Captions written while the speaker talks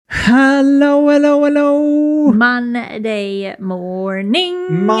Hello, hello, hello. Monday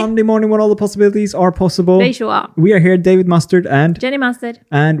morning. Monday morning when all the possibilities are possible. They sure are. We are here, David Mustard and Jenny Mustard.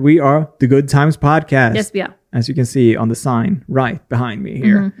 And we are the Good Times Podcast. Yes, we are. As you can see on the sign right behind me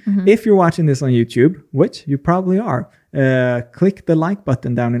here. If you're watching this on YouTube, which you probably are, click the like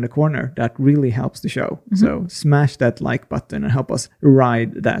button down in the corner. That really helps the show. So smash that like button and help us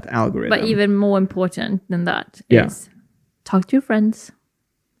ride that algorithm. But even more important than that is talk to your friends.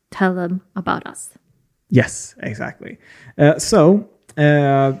 Tell them about us. Yes, exactly. So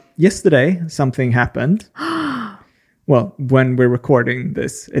yesterday, something happened. Well, when we're recording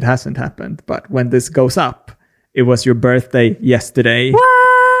this, it hasn't happened. But when this goes up, it was your birthday yesterday.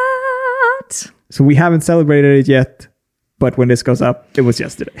 What? So we haven't celebrated it yet. But when this goes up, it was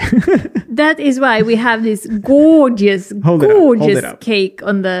yesterday. That is why we have this gorgeous cake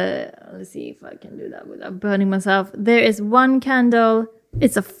on the... Let's see if I can do that without burning myself. There is one candle...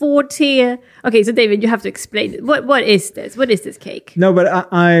 It's a 4-tier. Okay, so David, you have to explain it. What is this? What is this cake? No, but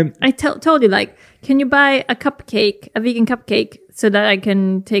I told you, like, can you buy a cupcake, a vegan cupcake, so that I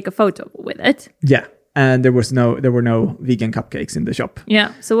can take a photo with it? Yeah, and there were no vegan cupcakes in the shop.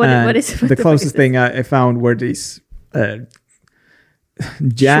 Yeah. So what is the closest thing I found were these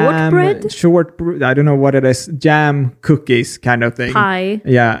jam shortbread. I don't know what it is. Jam cookies kind of thing. Pie.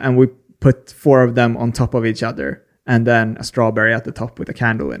 Yeah, and we put 4 of them on top of each other. And then a strawberry at the top with a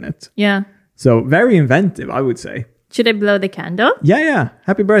candle in it. Yeah. So very inventive, I would say. Should I blow the candle? Yeah.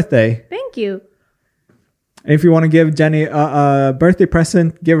 Happy birthday. Thank you. If you want to give Jenny a birthday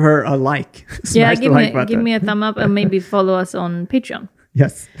present, give her a like. Yeah, give me a thumb up and maybe follow us on Patreon.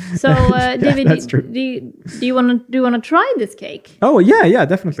 Yes. So, David, that's true. do you want to try this cake? Oh yeah,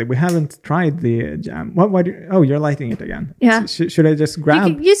 definitely. We haven't tried the jam. You're lighting it again. Yeah. Should I just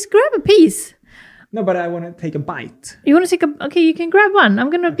grab? Just grab a piece. No, but I want to take a bite. You want to take okay, you can grab one. I'm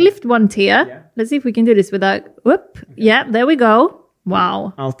going to lift one tier. Yeah. Let's see if we can do this without... Whoop. Okay. Yeah, there we go.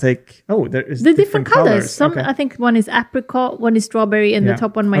 Wow. I'll take... Oh, there is the different colors. I think one is apricot, one is strawberry, and the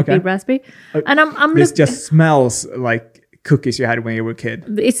top one might be raspberry. And I'm this just smells like cookies you had when you were a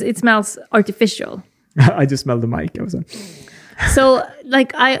kid. It smells artificial. I just smelled the mic. So,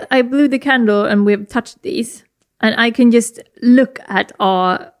 like, I blew the candle and we've touched these. And I can just look at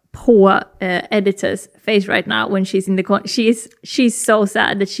our... poor editor's face right now when she's in the corner. She's so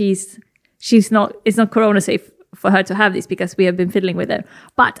sad that it's not corona safe for her to have this because we have been fiddling with it.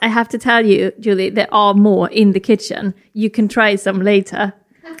 But I have to tell you, Julie, there are more in the kitchen. You can try some later.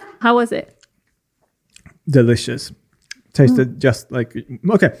 How was it? Delicious. Tasted just like...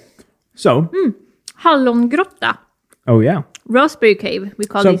 Okay, so... Hallongrotta. Oh, yeah. Raspberry cave, we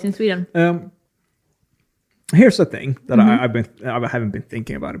call these in Sweden. Here's the thing that I haven't been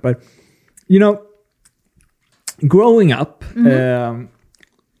thinking about it, but growing up,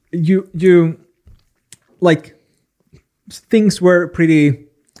 you like things were pretty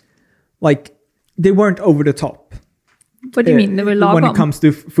like they weren't over the top. What do you mean? They were lagom? When it comes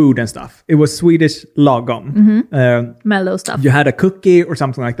to food and stuff, it was Swedish lagom. Mellow stuff. You had a cookie or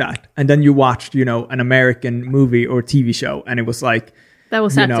something like that, and then you watched an American movie or TV show, and it was like that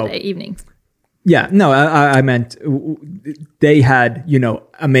was Saturday evening. Yeah, no, I meant they had,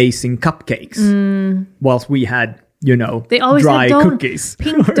 amazing cupcakes, whilst we had, they always dry had cookies.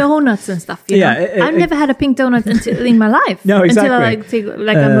 Pink donuts and stuff, I've never had a pink donut in my life. No, exactly. Until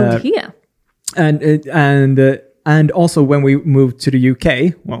I moved here. And also when we moved to the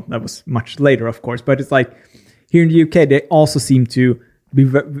UK, well, that was much later, of course, but it's like here in the UK, they also seem to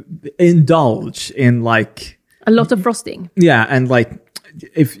indulge in like... a lot of frosting. Yeah, and like...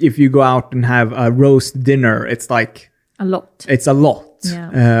 If you go out and have a roast dinner, it's like a lot. It's a lot.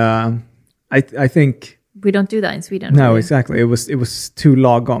 Yeah. I think we don't do that in Sweden. No, exactly. It was too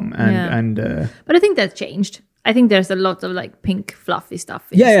lagom and. But I think that's changed. I think there's a lot of like pink fluffy stuff.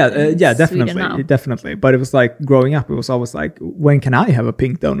 Definitely. But it was like growing up. It was always like, when can I have a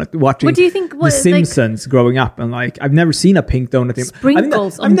pink donut? Watching what do you think? The Simpsons growing up, and like I've never seen a pink donut.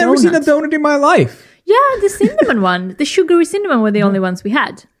 Sprinkles on I've never seen a donut in my life. Yeah, the cinnamon one, the sugary cinnamon were the only ones we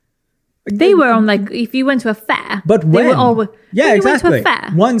had. They were on like if you went to a fair. But when? They were always, exactly. You went to a fair.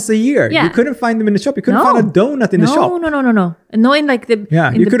 Once a year. Yeah. You couldn't find them in the shop. You couldn't find a donut in the shop. No. Not in like the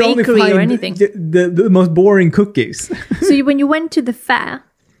you could bakery only find or anything. The most boring cookies. So when you went to the fair,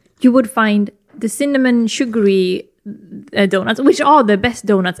 you would find the cinnamon sugary donuts, which are the best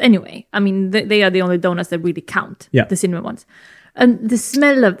donuts anyway. I mean, they are the only donuts that really count. Yeah. The cinnamon ones, and the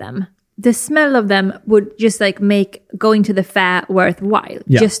smell of them would just like make going to the fair worthwhile,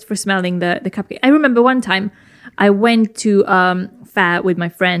 just for smelling the cupcake. I remember one time I went to fair with my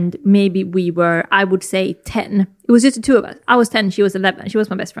friend. Maybe we were, I would say 10. It was just the two of us. I was 10, she was 11. She was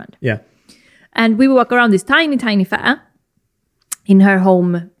my best friend. Yeah. And we would walk around this tiny, tiny fair in her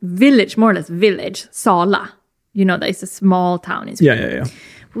home village, more or less village, Sala. You know, that is a small town in Sweden. Yeah.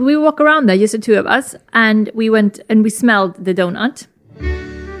 We walk around there, just the two of us, and we went and we smelled the donut.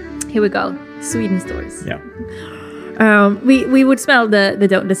 Here we go, Sweden stories. Yeah. We would smell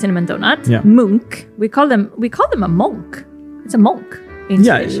the cinnamon donut. Yeah. Munk. We call them a monk. It's a monk in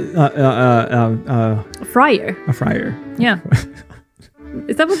Swedish. A friar. A friar. Yeah.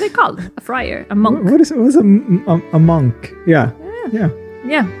 Is that what they're called? A friar, a monk. What is it? What's a monk? Yeah.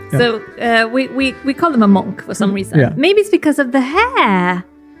 So we call them a monk for some reason. Yeah. Maybe it's because of the hair.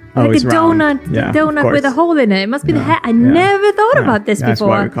 Oh, Like it's a round. donut, Yeah, the donut with a hole in it. It must be the hair. I never thought about this That's before.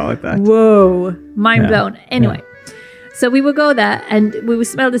 why we call it that. Whoa, mind blown. Anyway, so we would go there and we would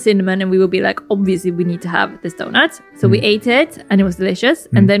smell the cinnamon and we would be like, obviously we need to have this donut. So we ate it and it was delicious.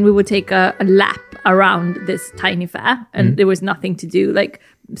 And then we would take a lap around this tiny fair and there was nothing to do. Like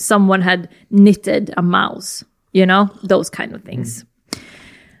someone had knitted a mouse, you know, those kind of things.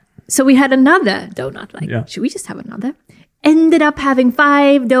 So we had another donut. Like, should we just have another? Ended up having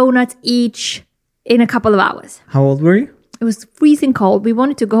 5 donuts each in a couple of hours. How old were you? It was freezing cold. We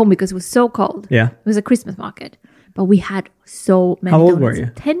wanted to go home because it was so cold. Yeah. It was a Christmas market. But we had so many How old donuts. were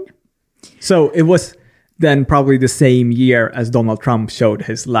you? 10. So it was then probably the same year as Donald Trump showed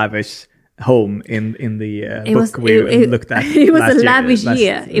his lavish home in the book we looked at. It was a lavish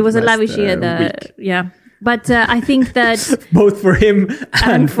year. It was a lavish year. Yeah. But I think that both for him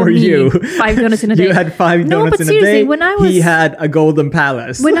and for me, you. 5 donuts in a day. You had 5 donuts in a day. When I was, he had a golden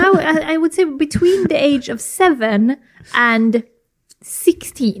palace. When I would say between the age of 7 and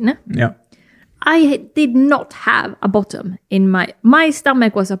 16, I did not have a bottom in my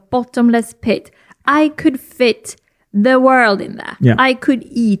stomach was a bottomless pit. I could fit the world in there. Yeah. I could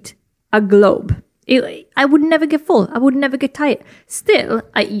eat a globe. I would never get full. I would never get tired. Still,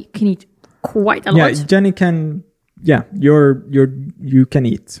 I can eat quite a lot. Yeah, Jenny can. Yeah, you can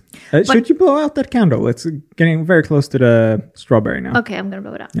eat. Should you blow out that candle? It's getting very close to the strawberry now. Okay, I'm gonna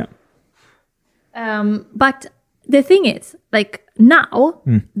blow it out. Yeah. But the thing is, like now,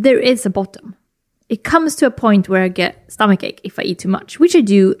 there is a bottom. It comes to a point where I get stomachache if I eat too much, which I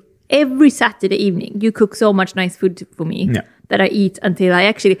do every Saturday evening. You cook so much nice food for me that I eat until I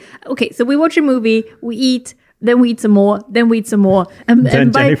actually. Okay, so we watch a movie, we eat. Then we eat some more. Then we eat some more. And by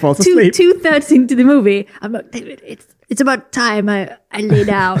Jenny falls asleep. 2/3 into the movie, I'm like, David, it's about time I lay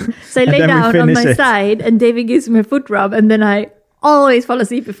down. So I lay down on my side, and David gives me a foot rub, and then I always fall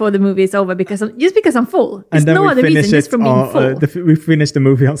asleep before the movie is over because I'm full. There's no other reason, just from being full. We finish the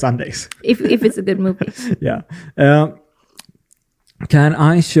movie on Sundays. if it's a good movie. Yeah. Can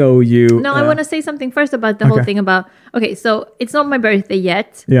I show you? No, I want to say something first about the whole thing about. Okay, so it's not my birthday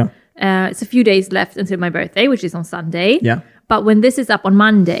yet. Yeah. It's a few days left until my birthday, which is on Sunday. Yeah. But when this is up on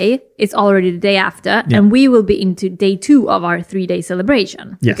Monday, it's already the day after. Yeah. And we will be into day 2 of our 3-day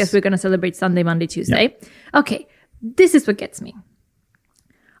celebration. Yes. Because we're going to celebrate Sunday, Monday, Tuesday. Yeah. Okay. This is what gets me.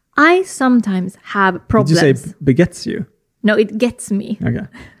 I sometimes have problems. Did you say begets you? No, it gets me. Okay.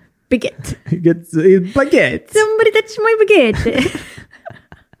 Baguette. Baguette. Somebody touch my baguette.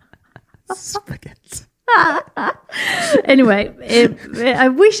 Spaghetti. Anyway, I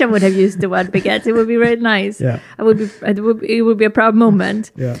wish I would have used the word baguette. It would be very nice. Yeah. It would be a proud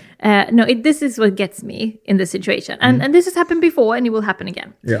moment. Yeah. This is what gets me in this situation. And this has happened before and it will happen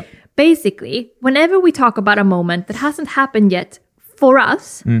again. Yeah. Basically, whenever we talk about a moment that hasn't happened yet for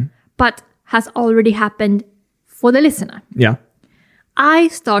us, but has already happened for the listener, Yeah. I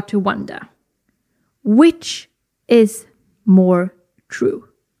start to wonder, which is more true?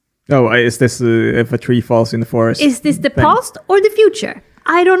 Oh, is this if a tree falls in the forest? Is this the past or the future?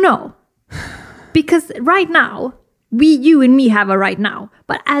 I don't know. Because right now, you and me have a right now.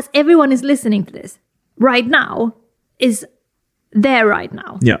 But as everyone is listening to this, right now is their right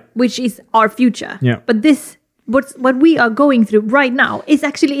now. Yeah. Which is our future. Yeah. But what we are going through right now is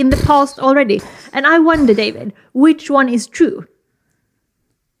actually in the past already. And I wonder, David, which one is true?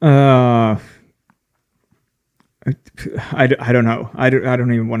 I don't know. I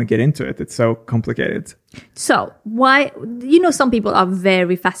don't even want to get into it. It's so complicated. So why, some people are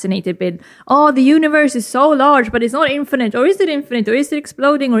very fascinated with, the universe is so large, but it's not infinite, or is it infinite, or is it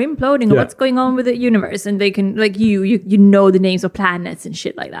exploding or imploding, or what's going on with the universe? And they can, like you know the names of planets and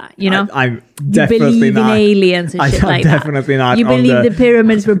shit like that, you know? I'm definitely you believe not. in aliens and shit like that. I'm definitely not. You believe the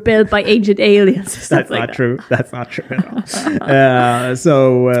pyramids were built by ancient aliens. That's not true. That's not true at all.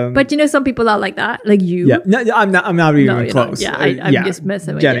 But some people are like that, like you. Yeah, no, I'm I'm not even you're close. not. Yeah, I'm just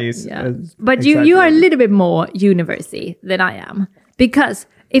messing with Jenny's, you. Yeah. But you are a little bit more universey than I am. Because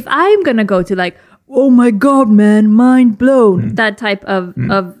if I'm going to go to like, oh my God, man, mind blown, that type of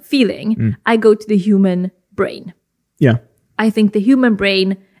feeling, I go to the human brain. Yeah. I think the human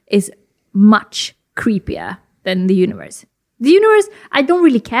brain is much creepier than the universe. The universe, I don't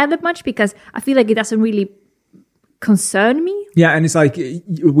really care that much because I feel like it doesn't really concern me. Yeah, and it's like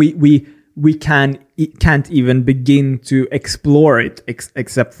we can't even begin to explore it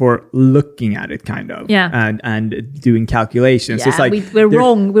except for looking at it, kind of. Yeah. And doing calculations. Yeah, it's like we're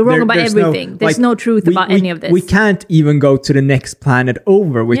wrong. We're wrong about there's everything. There's no truth about any of this. We can't even go to the next planet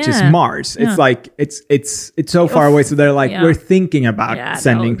over, which is Mars. It's like it's so far away. So they're like, we're thinking about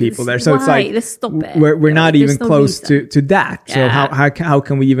sending people there. So it's like, let's stop it. We're not even close to that. So how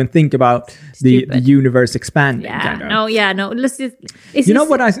can we even think about the universe expanding? Yeah. Kind of? No. Let's just. You know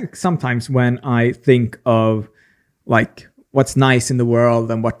what I sometimes when I think of like what's nice in the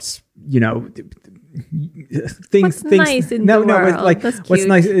world and what's things nice in the world? But like that's what's cute.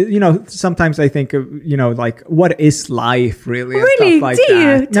 nice, sometimes I think of like what is life really and Really? stuff like Do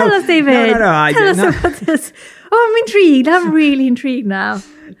you? that. Tell us, David. Tell us about this. Oh, I'm intrigued. I'm really intrigued now.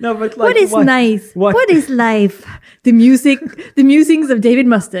 No, but like, what is nice? What is life? The musings of David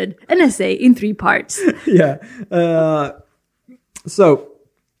Mustard, an essay in 3 parts. Yeah. So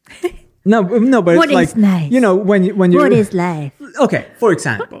no, but what it's like is nice? when you What is life? Okay, for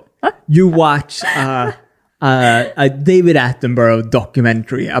example, you watch a David Attenborough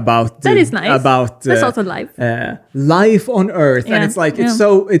documentary about that is nice. About that's also life. Life on Earth, and it's like it's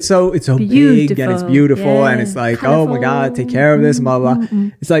so big and it's beautiful, and it's like colorful. Oh my God, take care of this, blah blah.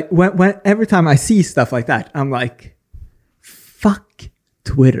 It's like when every time I see stuff like that, I'm like, fuck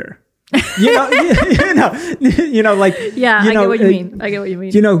Twitter. Like I get what you mean.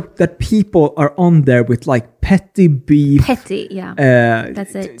 That people are on there with like petty beef. Petty, yeah.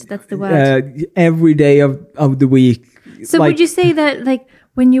 That's it. That's the word. Every day of the week. So would you say that like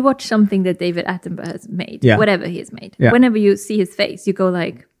when you watch something that David Attenborough has made, whatever he has made, whenever you see his face, you go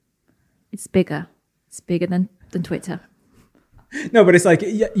like, it's bigger. It's bigger than Twitter. No, but it's like,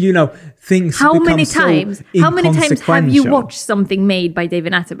 things How become many times have you watched something made by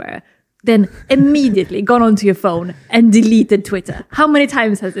David Attenborough, then immediately gone onto your phone and deleted Twitter? How many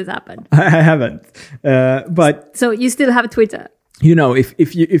times has this happened? I haven't. But so you still have Twitter?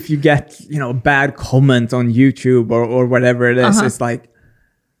 If you get, a bad comment on YouTube or whatever it is, it's like,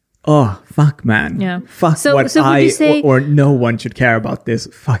 oh, fuck, man. Yeah. Fuck so I say, or no one should care about this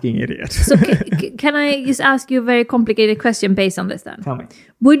fucking idiot. So can I just ask you a very complicated question based on this then? Tell me.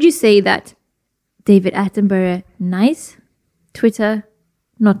 Would you say that David Attenborough, nice, Twitter,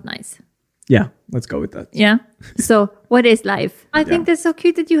 not nice? Yeah, let's go with that. Yeah. So what is life? I think that's so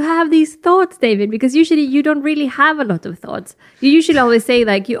cute that you have these thoughts, David, because usually you don't really have a lot of thoughts. You usually always say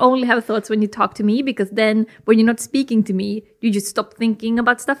like you only have thoughts when you talk to me, because then when you're not speaking to me, you just stop thinking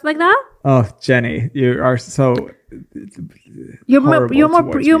about stuff like that. Oh, Jenny, you are so you're more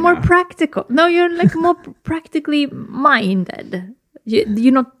practical. No, you're like more practically minded.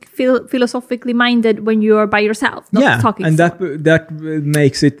 You're not philosophically minded when you are by yourself, not talking. And that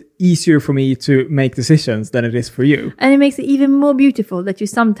makes it easier for me to make decisions than it is for you. And it makes it even more beautiful that you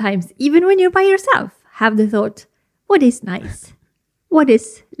sometimes, even when you're by yourself, have the thought, what is nice? What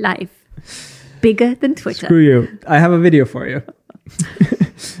is life? Bigger than Twitter. Screw you. I have a video for you.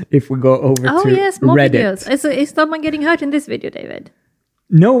 If we go over to Reddit. Videos. Is someone getting hurt in this video, David?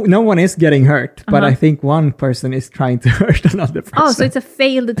 No one is getting hurt, but I think one person is trying to hurt another person. Oh, so it's a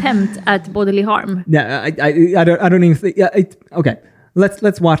failed attempt at bodily harm. Yeah, I don't even think. Okay,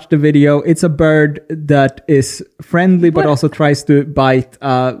 let's watch the video. It's a bird that is friendly, but also tries to bite.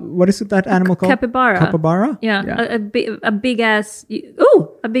 What is that animal called? Capybara. Capybara. Yeah. A big ass.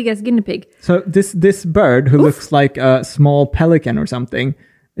 A big ass guinea pig. So this bird who looks like a small pelican or something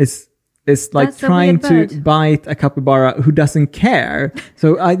is like trying to bite a capybara who doesn't care.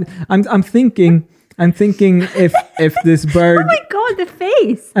 So I'm thinking if this bird. Oh my God, the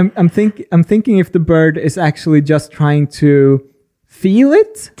face! I'm thinking if the bird is actually just trying to feel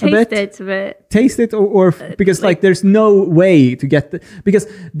it taste it or because like there's no way to get because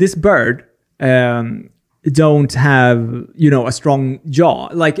this bird don't have a strong jaw.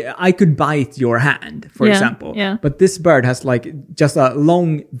 Like I could bite your hand, for example, but this bird has like just a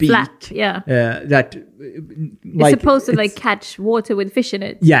long beak, flat, that like it's supposed to like catch water with fish in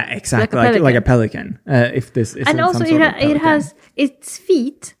it. Yeah, exactly, like a pelican. If this is, and also it has its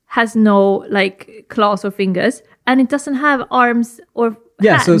feet has no like claws or fingers, and it doesn't have arms or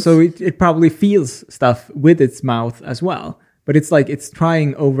hands. So it probably feels stuff with its mouth as well. but it's like it's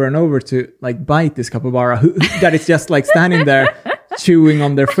trying over and over to like bite this capybara that it's just like standing there chewing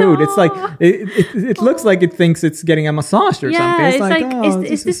on their food. It's like it looks like it thinks it's getting a massage or something. It's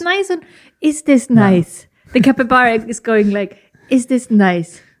like is this nice? Or, is this nice? The capybara is going like, is this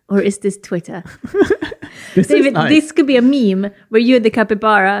nice? Or is this Twitter? David, nice. This could be a meme where you're the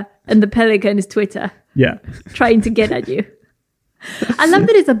capybara and the pelican is Twitter. Yeah. Trying to get at you. I love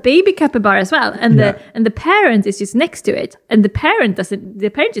that it's a baby capybara as well. And the parent is just next to it. And the parent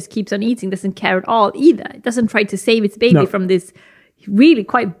just keeps on eating, doesn't care at all either. It doesn't try to save its baby from this really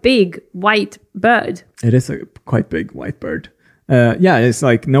quite big white bird. It is a quite big white bird. It's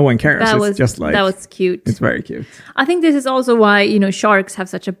like no one cares. That was cute. It's very cute. I think this is also why, sharks have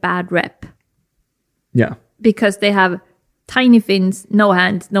such a bad rep. Yeah. Because they have tiny fins, no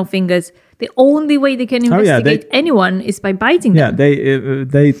hands, no fingers. The only way they can investigate anyone is by biting them. Yeah,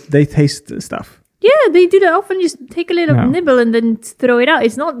 they taste stuff. Yeah, they do that often. Just take a little nibble and then throw it out.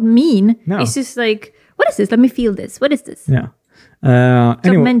 It's not mean. No. It's just like, what is this? Let me feel this. What is this? Yeah. It's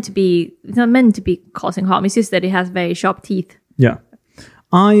not meant to be causing harm. It's just that it has very sharp teeth. Yeah.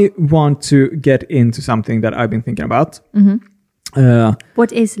 I want to get into something that I've been thinking about. Mm-hmm.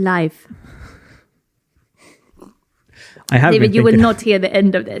 What is life? David, you will not hear the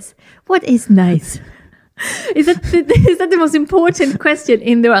end of this. What is nice? Is that the most important question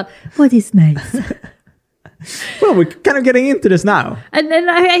in the world? What is nice? Well, we're kind of getting into this now. And then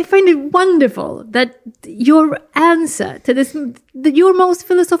I find it wonderful that your answer to this, your most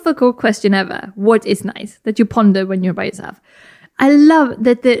philosophical question ever, what is nice, that you ponder when you're by yourself. I love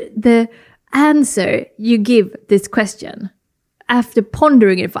that the answer you give this question after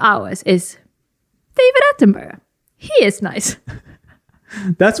pondering it for hours is David Attenborough. He is nice.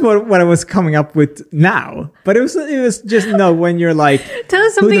 That's what I was coming up with now. But it was just when you're like, tell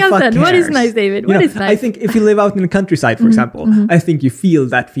us something else then. Cares? What is nice, David? What is nice? I think if you live out in the countryside, for example, I think you feel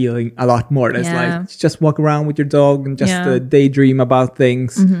that feeling a lot more. It's like just walk around with your dog and just daydream about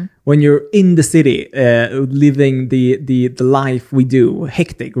things. Mm-hmm. When you're in the city, living the life we do,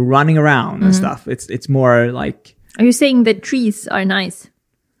 hectic, running around and stuff. It's more like. Are you saying that trees are nice?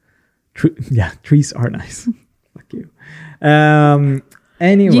 Trees are nice. Fuck you.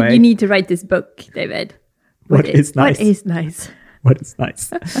 Anyway, you need to write this book, David. What is nice? What is nice? What is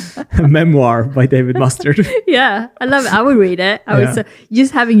nice? A memoir by David Mustard. Yeah, I love it. I would read it. I was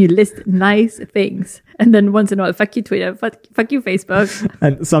just having you list nice things, and then once in a while, fuck you Twitter, fuck you Facebook,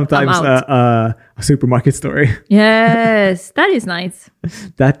 and sometimes a supermarket story. Yes, that is nice.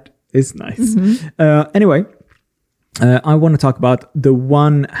 That is nice. Mm-hmm. Anyway, I want to talk about the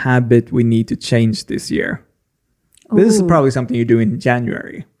one habit we need to change this year. This is probably something you do in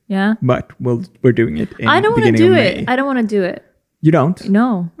January. Yeah. But we're doing it in I don't want to do it. I don't want to do it. You don't?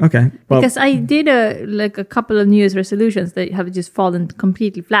 No. Okay. Well, because I did a couple of New Year's resolutions that have just fallen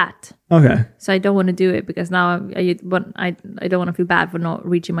completely flat. Okay. So I don't want to do it because now I don't want to feel bad for not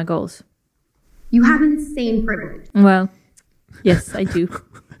reaching my goals. You have insane privilege. Well, yes, I do.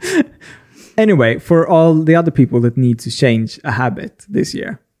 Anyway, for all the other people that need to change a habit this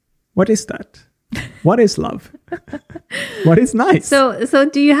year, what is that? What is love? What is nice? So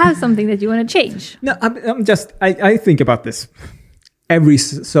do you have something that you want to change? No, I think about this every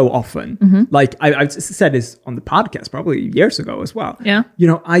so often. Mm-hmm. Like I've said this on the podcast probably years ago as well. Yeah.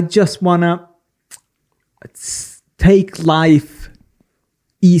 I just want to take life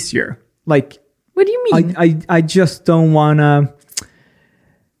easier. Like, what do you mean? I just don't want to.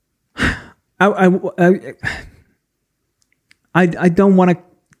 I don't want to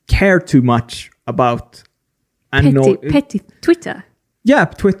care too much about petty Twitter. Yeah,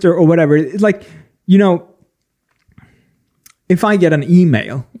 Twitter or whatever. It's like, if I get an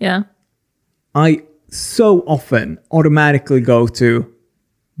email, I so often automatically go to,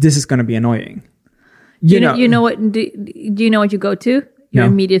 this is going to be annoying. You know what? Do you know what you go to? Your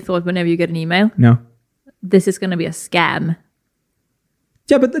immediate thought whenever you get an email? No. This is going to be a scam.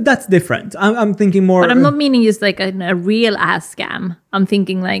 Yeah, but that's different. I'm thinking more. But I'm not meaning just like a real ass scam. I'm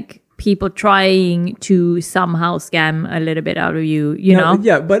thinking like people trying to somehow scam a little bit out of you. You know?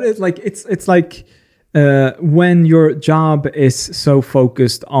 Yeah, but it's like when your job is so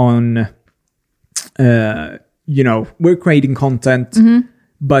focused on, we're creating content,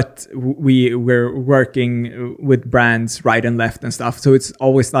 but we're working with brands right and left and stuff. So it's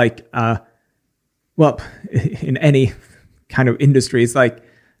always like, in any kind of industry, it's like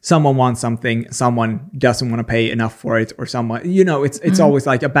someone wants something, someone doesn't want to pay enough for it, or someone, it's always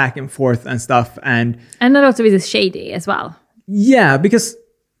like a back and forth and stuff. And that also is shady as well. Yeah, because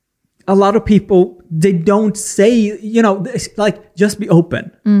a lot of people, they don't say, it's like, just be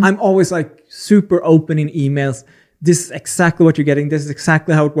open. I'm always like super open in emails. this is exactly what you're getting. This is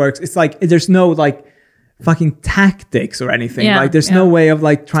exactly how it works. It's like, there's no like fucking tactics or anything. Yeah, like there's no way of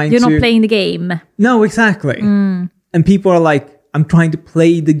like trying You're to... not playing the game. No, exactly. And people are like, I'm trying to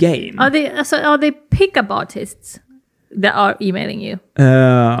play the game. Are they pickup artists that are emailing you?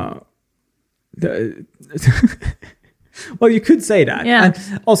 Well, you could say that. Yeah.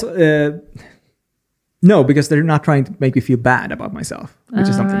 And also, no, because they're not trying to make me feel bad about myself, which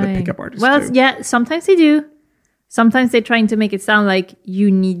is something that pickup artists do. Yeah, sometimes they do. Sometimes they're trying to make it sound like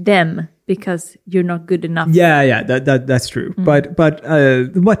you need them because you're not good enough. Yeah, that's true. But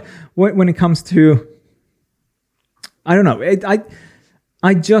when it comes to, I don't know,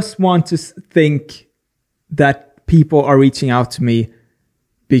 I just want to think that people are reaching out to me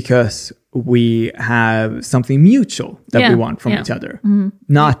because we have something mutual that we want from each other.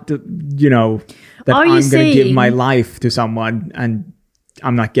 Not, that I'm going to give my life to someone and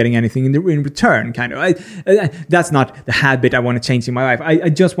I'm not getting anything in return, kind of. That's not the habit I want to change in my life. I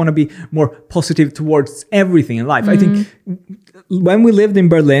just want to be more positive towards everything in life. I think when we lived in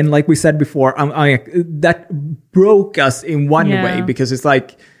Berlin, like we said before, that broke us in one way, because it's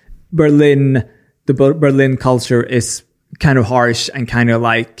like the Berlin culture is kind of harsh and kind of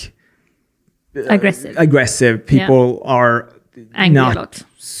like aggressive. People are angry not a lot.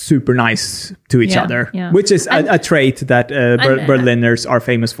 Super nice to each other, which is a trait that Berliners are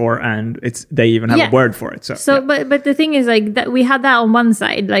famous for, and they even have a word for it. But the thing is, like, that we had that on one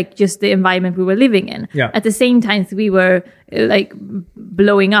side, like just the environment we were living in. At the same time, we were like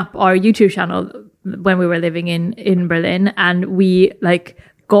blowing up our YouTube channel when we were living in Berlin, and we like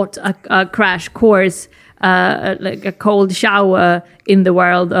got a crash course, like a cold shower in the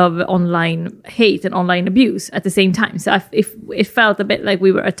world of online hate and online abuse at the same time. So it felt a bit like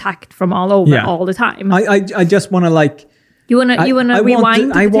we were attacked from all over all the time. I just want to like... You want to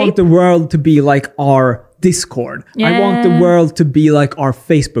rewind I want the world to be like our Discord. I want the world to be like our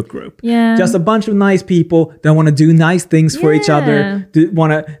Facebook group. Just a bunch of nice people that want to do nice things for each other,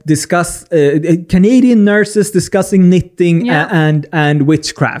 want to discuss Canadian nurses discussing knitting and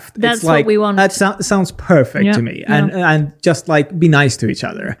witchcraft. That's it's like, what we want. That sounds perfect to me. And just like be nice to each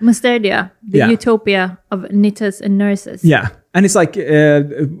other. Musterdia, the utopia of knitters and nurses. Yeah. And it's like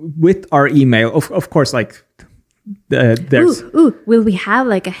with our email, of course, like there's... Will we have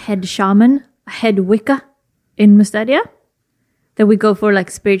like a head shaman, a head Wicca in Musterdia? That we go for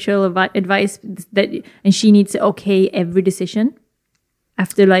like spiritual advice, and she needs to okay every decision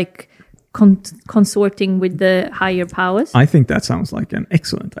after like consorting with the higher powers. I think that sounds like an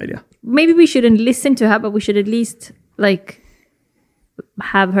excellent idea. Maybe we shouldn't listen to her, but we should at least like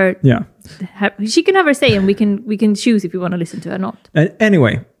have her. Yeah, she can have her say, and we can choose if we want to listen to her or not.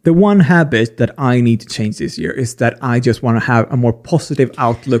 Anyway, the one habit that I need to change this year is that I just want to have a more positive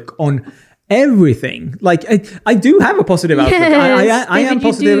outlook on everything. Like I do have a positive outlook. I am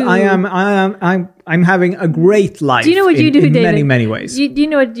positive. I'm having a great life. Do you know what you do, in David? many ways. Do you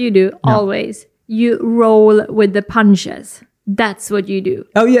know what you do? No. Always. You roll with the punches. That's what you do.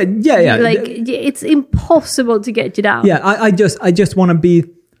 Oh yeah. Like it's impossible to get you down. Yeah, I just want to be.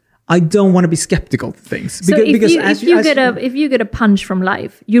 I don't want to be skeptical of things. So if you get a punch from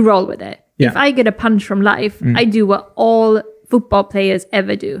life, you roll with it. Yeah. If I get a punch from life, I do what all football players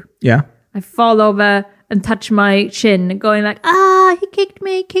ever do. Yeah. I fall over and touch my chin, going like, he kicked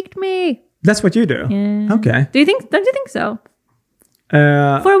me. That's what you do? Yeah. Okay. Don't you think so? For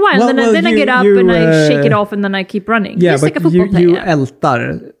a while, then I get up and I shake it off and then I keep running. Yeah, just but like a football player. You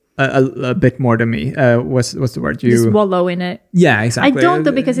ältar a bit more than me. What's the word? You just wallow in it. Yeah, exactly. I don't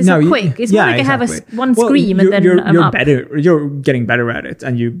though because it's so quick. It's not like I have one scream and then I'm you're up. better. You're getting better at it,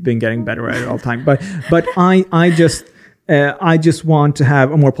 and you've been getting better at it all the time. But I just want to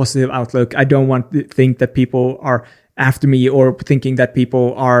have a more positive outlook. I don't want to think that people are after me or thinking that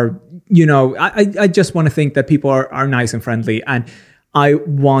people are, I just want to think that people are nice and friendly. And I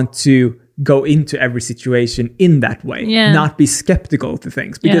want to go into every situation in that way, not be skeptical to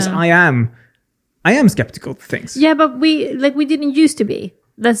things, because I am skeptical to things. Yeah, but we didn't used to be.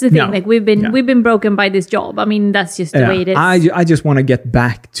 That's the thing. No. Like we've been broken by this job. I mean, that's just the way it is. I just want to get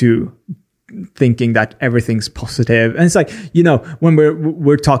back to thinking that everything's positive. And it's like, when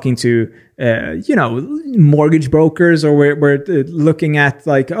we're talking to mortgage brokers, or we're looking at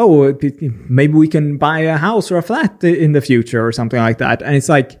like, maybe we can buy a house or a flat in the future or something like that. And it's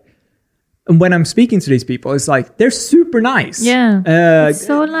like, when I'm speaking to these people, it's like they're super nice. Yeah. It's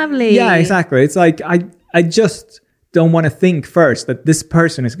so lovely. Yeah, exactly. It's like I just don't want to think first that this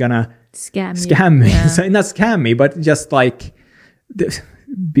person is gonna scam me. Yeah. So not scam me, but just like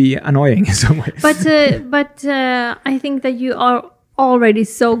be annoying in some way. But I think that you are already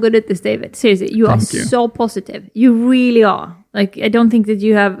so good at this, David. Seriously, you are so positive. You really are. Like, I don't think that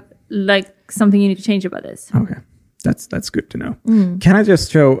you have like something you need to change about this. Okay. That's good to know. Can I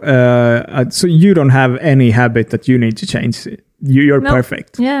just show, so you don't have any habit that you need to change. You're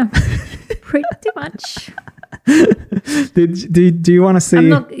perfect. Yeah, pretty much. Do you want to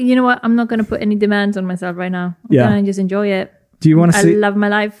see? You know what? I'm not going to put any demands on myself right now. I'm going to just enjoy it. Do you want to see? I love my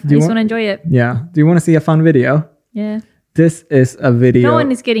life. I just want to enjoy it. Yeah. Do you want to see a fun video? Yeah. This is a video. No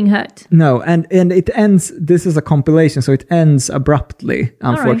one is getting hurt. No, and it ends. This is a compilation, so it ends abruptly,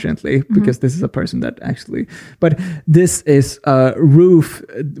 unfortunately, because this is a person that actually. But this is a roof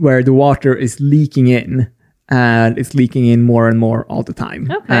where the water is leaking in, and it's leaking in more and more all the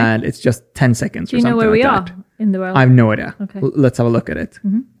time. Okay. And it's just 10 seconds. Do you know where we are in the world? I have no idea. Okay. Let's have a look at it.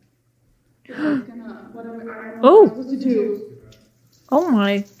 Oh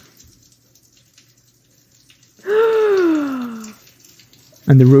my.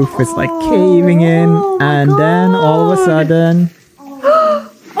 And the roof is like caving in, and then all of a sudden,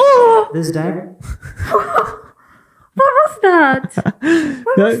 This is Dad. What was that?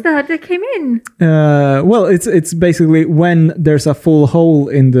 What was that came in? Well, it's basically when there's a full hole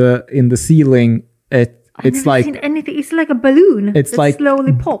in the ceiling. It's like anything. It's like a balloon. It's like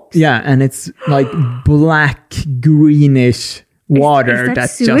slowly pops. Yeah, and it's like black greenish water is that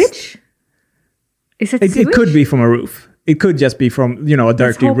that's sewage? just. Is it? It could be from a roof. It could just be from a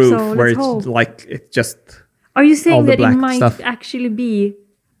dirty roof where it's like it just. Are you saying that it might stuff. actually be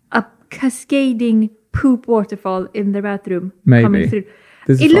a cascading poop waterfall in the bathroom? Maybe. Coming through?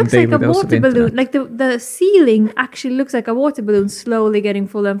 It looks like a water balloon. Like the ceiling actually looks like a water balloon slowly getting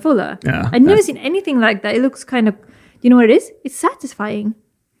fuller and fuller. Yeah, I've never seen anything like that. It looks kind of, you know what it is? It's satisfying.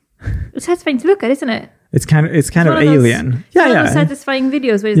 It's satisfying to look at, isn't it? It's kind of alien. Those satisfying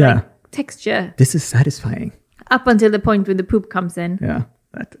videos where it's like texture. This is satisfying. Up until the point when the poop comes in. Yeah,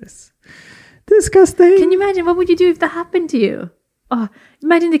 that is disgusting. Can you imagine? What would you do if that happened to you? Oh,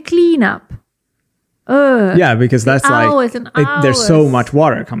 imagine the cleanup. Yeah, because that's hours and hours. There's so much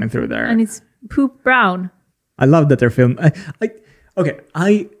water coming through there, and it's poop brown. I love that they're filming.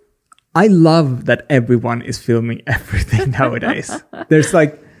 I love that everyone is filming everything nowadays. There's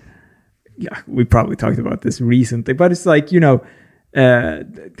like, we probably talked about this recently, but it's like in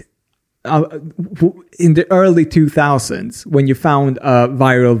the early 2000s when you found a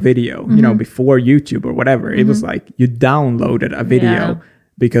viral video, before YouTube or whatever, it was like you downloaded a video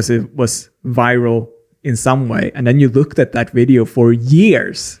because it was viral in some way, and then you looked at that video for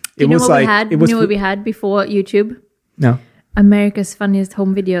years. You know what we had before YouTube? No. America's Funniest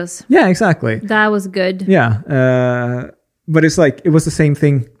Home Videos. Yeah, exactly. That was good. Yeah, but it's like it was the same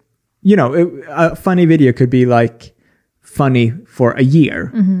thing. A funny video could be like funny for a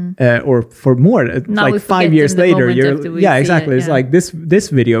year or for more. Like 5 years later, exactly. It's like this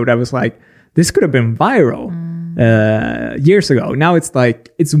video that was like, this could have been viral years ago. Now it's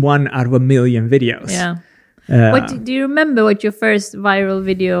like it's 1 out of a million videos. Yeah. Do you remember what your first viral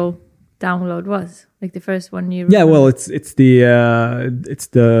video download was? Like the first one you remember? Yeah, well, it's the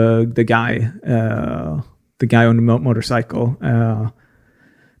guy on the motorcycle,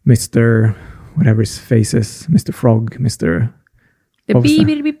 Mr. whatever his face is, Mr. Frog, Mr. The beep,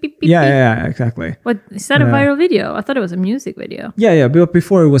 beep, beep, beep, beep. Yeah, exactly. What is that a viral video? I thought it was a music video. Yeah, but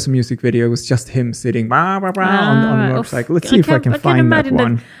before it was a music video, it was just him sitting on the motorcycle. Let's see if I can find that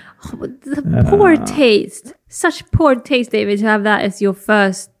one. The poor taste. Such poor taste, David, to have that as the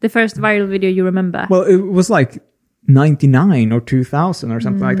first viral video you remember. Well, it was like 99 or 2000 or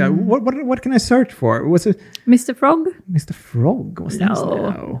something like that. What can I search for? Was it Mr. Frog? Mr. Frog? What's that?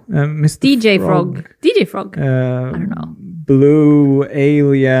 No. Mr. DJ Frog. DJ Frog. I don't know. Blue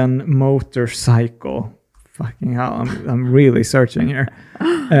alien motorcycle. Fucking hell, I'm really searching here.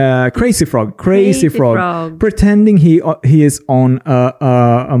 Crazy Frog. Crazy Frog. Pretending he is on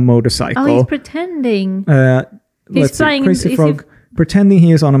a motorcycle. Oh, he's pretending. Let's see. Crazy Frog. Pretending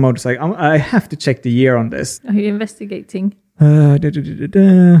he is on a motorcycle. I have to check the year on this. Are you investigating?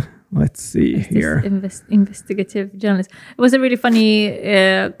 Let's see here. Investigative journalist. It was a really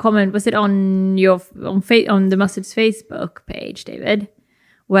funny comment. Was it on on the Mustard's Facebook page, David?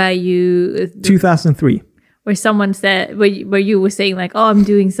 Where you 2003. Where someone said where you were saying like, oh, I'm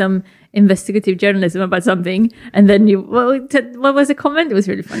doing some investigative journalism about something, and then what was the comment? It was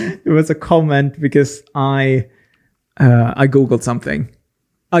really funny. It was a comment because I googled something.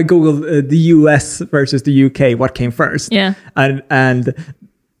 I googled the US versus the UK. What came first? Yeah. And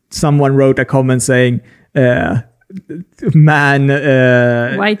someone wrote a comment saying man,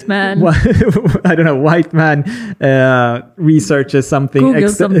 White man. I don't know, white man researches something,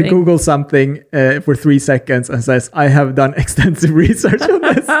 Google something for 3 seconds and says, I have done extensive research on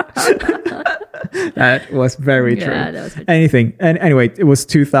this. That was very true. That was very Anything. And anyway, it was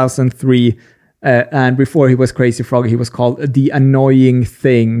 2003. And before he was Crazy Frog, he was called The Annoying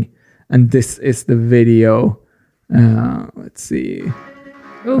Thing. And this is the video. Let's see.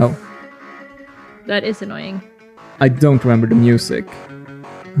 Oof. Oh. That is annoying. I don't remember the music.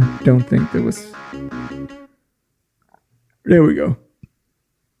 I don't think there was... There we go.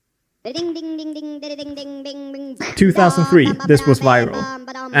 2003, this was viral.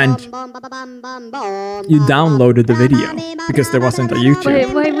 And you downloaded the video because there wasn't a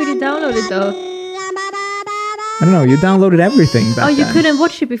YouTube. Why would you download it though? I don't know, you downloaded everything back Oh, you then. couldn't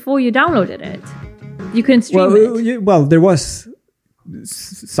watch it before you downloaded it. You couldn't stream it. Well, there was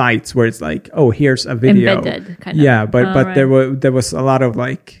sites where it's like, oh, here's a video. Embedded, kind of. Yeah, but right. there was a lot of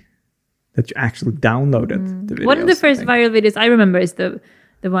like that you actually downloaded the videos. One of the first viral videos I remember is the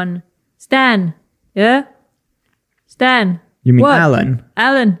one, Stan. Yeah? Stan. You mean What? Alan?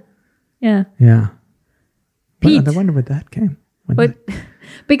 Alan. Yeah. Yeah. Pete. I wonder where that came. But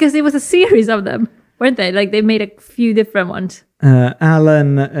because it was a series of them, weren't they? Like they made a few different ones.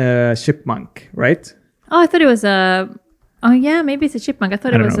 Alan Chipmunk, right? Oh, I thought it was a... Oh, yeah, maybe it's a chipmunk. I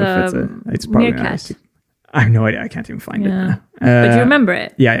thought I it don't was know if it's probably meerkat. I have no idea. I can't even find it. Yeah. Now. But you remember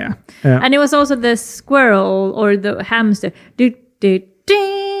it? Yeah. And it was also the squirrel or the hamster. Do, do,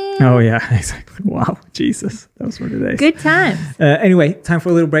 do. Oh, yeah, exactly. Wow, Jesus. Those were the days. Good times. Anyway, time for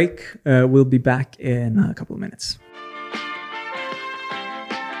a little break. We'll be back in a couple of minutes.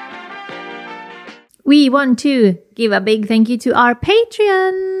 We want to give a big thank you to our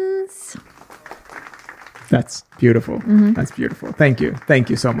Patreons. That's beautiful. That's beautiful. Thank you. Thank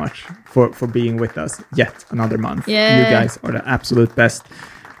you so much for being with us yet another month. Yeah. You guys are the absolute best.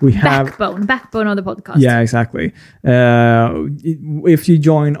 We have Backbone of the podcast. Yeah, exactly. If you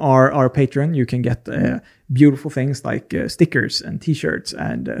join our Patreon, you can get beautiful things like stickers and T-shirts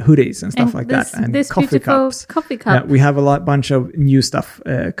and hoodies and stuff like that, and this coffee beautiful cups. coffee cup. Yeah, we have a bunch of new stuff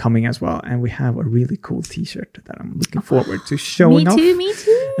coming as well, and we have a really cool T-shirt that I'm looking forward to showing off. Me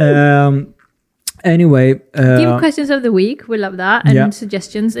too. Anyway, Give questions of the week. We love that. And yeah.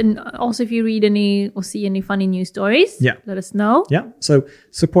 suggestions. And also, if you read any or see any funny news stories, let us know. Yeah, so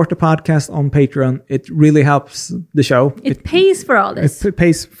support the podcast on Patreon. It really helps the show. It pays for all this. It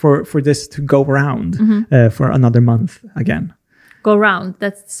pays for this to go around for another month again. Go round.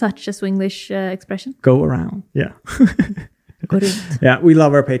 That's such a Swinglish expression. Go around. Yeah. Go round. Yeah, we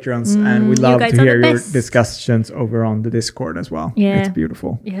love our Patreons and we love guys to are hear the your best. discussions over on the Discord as well. Yeah. It's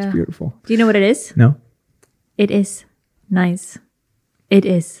beautiful. Yeah. It's beautiful. Do you know what it is? No? It is nice. It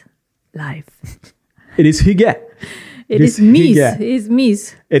is life. It is hygge. It is mys. hygge. It is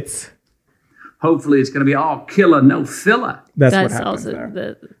mys. It's... Hopefully it's going to be all killer, no filler. That's what That's happens also there.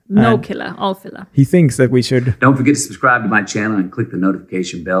 the no And- killer, all filler. He thinks that we should... Don't forget to subscribe to my channel and click the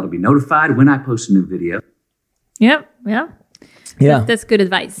notification bell to be notified when I post a new video. Yeah. Yeah. That's good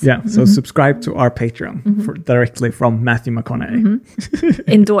advice. Yeah, so subscribe to our Patreon directly from Matthew McConaughey.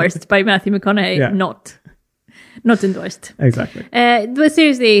 Endorsed by Matthew McConaughey. Yeah. Not endorsed. Exactly. But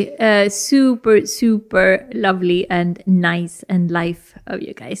seriously, super, super lovely and nice and life of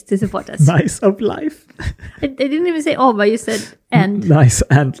you guys to support us. Nice of life. I didn't even say but you said and. Nice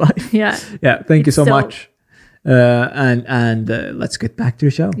and life. Yeah. Yeah, thank you so So- much. And let's get back to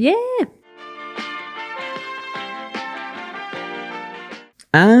the show. Yeah.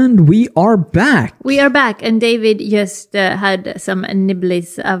 And we are back. We are back, and David just had some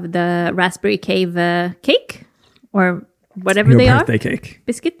nibblies of the Raspberry Cave cake, or whatever Your they birthday are. cake.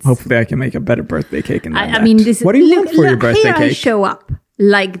 Biscuits. Hopefully I can make a better birthday cake than I that. mean, this. What do you want for your birthday here I cake? show up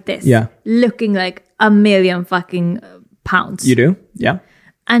like this. Yeah. Looking like a million fucking pounds. You do? Yeah.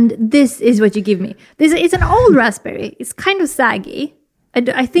 And this is what you give me. It's an old raspberry. It's kind of saggy.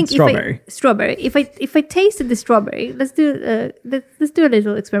 I think Strawberry. Strawberry. If I tasted the strawberry, let's do a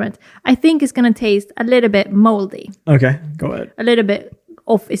little experiment. I think it's gonna taste a little bit moldy, Okay, go ahead. a little bit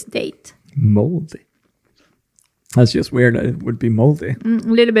off its date, Moldy. That's just weird that it would be moldy. a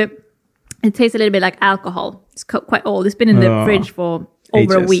little bit. It tastes a little bit like alcohol. It's quite old. It's been in the Oh, fridge for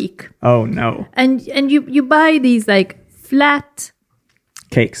over a ages. week. Oh no. And you buy these like flat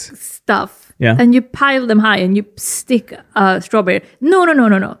Cakes. stuff. Yeah. And you pile them high and you stick a strawberry. No.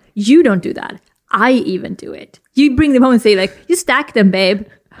 You don't do that. I even do it. You bring them home and say like, you stack them, babe.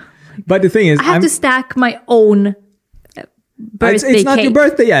 But the thing is, I have to stack my own birthday it's not cake. your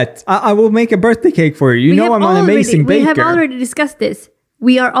birthday yet. I will make a birthday cake for you. You know I'm an amazing baker. We have already discussed this.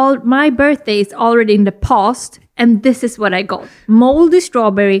 My birthday is already in the past And this is what I got. Moldy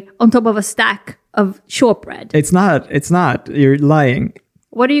strawberry on top of a stack of shortbread. It's not. You're lying.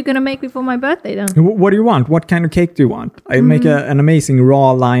 What are you going to make me for my birthday then? What do you want? What kind of cake do you want? I make an amazing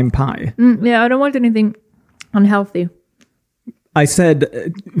raw lime pie. Yeah, I don't want anything unhealthy. I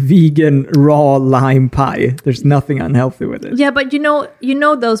said vegan raw lime pie. There's nothing unhealthy with it. Yeah, but you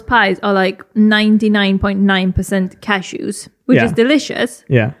know those pies are like 99.9% cashews, which is delicious.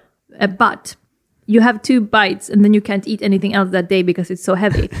 Yeah. But you have 2 bites and then you can't eat anything else that day because it's so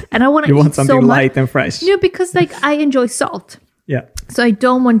heavy. And I want to You eat want something so much. light and fresh. No, because like I enjoy salt. Yeah. So I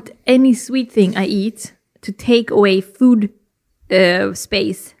don't want any sweet thing I eat to take away food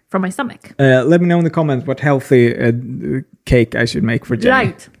space from my stomach. Let me know in the comments what healthy cake I should make for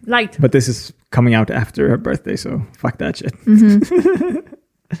Jenny. Light. But this is coming out after her birthday, so fuck that shit.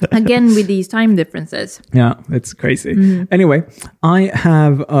 Again, with these time differences. Yeah, it's crazy. Anyway, I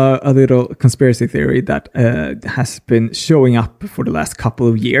have a little conspiracy theory that has been showing up for the last couple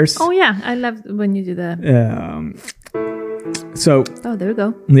of years. Oh yeah, I love when you do that. So, Oh, there we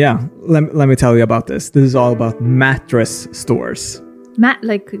go. yeah, let me tell you about this. This is all about mattress stores.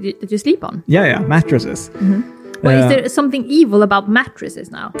 Like that you sleep on. Yeah, mattresses. Well, is there something evil about mattresses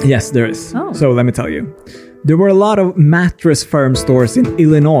now? Yes, there is. Oh. So let me tell you. There were a lot of mattress firm stores in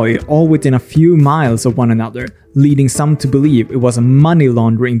Illinois, all within a few miles of one another, leading some to believe it was a money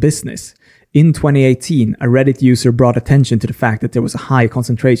laundering business. In 2018, a Reddit user brought attention to the fact that there was a high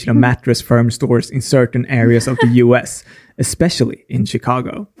concentration of mattress firm stores in certain areas of the US, especially in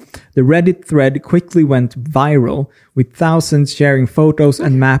Chicago. The Reddit thread quickly went viral, with thousands sharing photos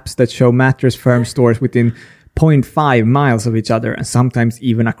and maps that show mattress firm stores within 0.5 miles of each other and sometimes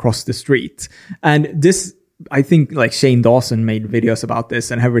even across the street. And this, I think, like Shane Dawson made videos about this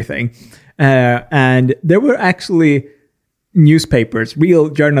and everything. And there were actually newspapers, real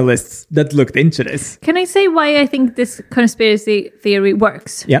journalists that looked into this. Can I say why I think this conspiracy theory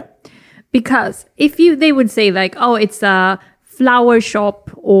works? Yeah. Because if they would say like, oh, it's a flower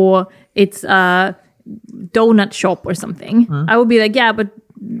shop or it's a donut shop or something, I would be like, yeah, but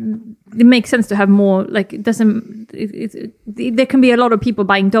it makes sense to have more, like, it doesn't, there can be a lot of people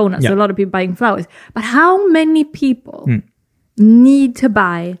buying donuts, a lot of people buying flowers. But how many people need to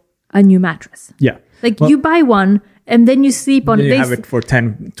buy a new mattress? Yeah. Like, you buy one and then you sleep on it. You have it for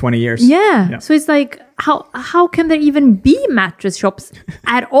 10, 20 years. Yeah. So it's like, how can there even be mattress shops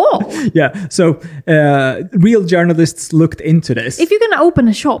at all? Yeah. So real journalists looked into this. If you're going to open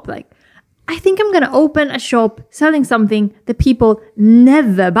a shop, like, I think I'm going to open a shop selling something that people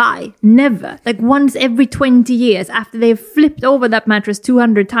never buy. Never. Like once every 20 years after they've flipped over that mattress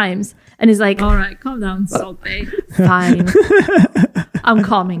 200 times. And it's like, all right, calm down, Salty. Fine. I'm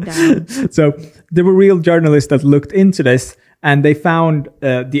calming down. So there were real journalists that looked into this and they found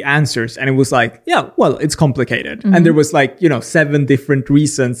the answers. And it was like, yeah, well, it's complicated. And there was like, 7 different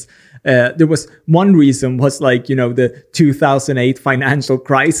reasons. There was one reason was like, the 2008 financial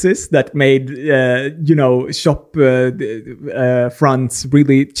crisis that made, shop fronts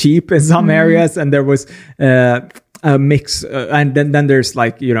really cheap in some areas. And there was a mix. And then there's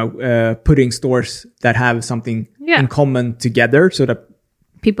like, putting stores that have something in common together so that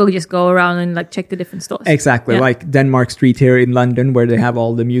people just go around and like check the different stores. Exactly. Yeah. Like Denmark Street here in London where they have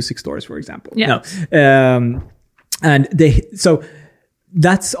all the music stores, for example. Yeah. No.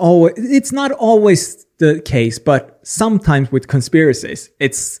 That's always, it's not always the case, but sometimes with conspiracies,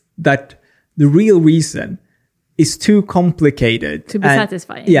 it's that the real reason is too complicated to be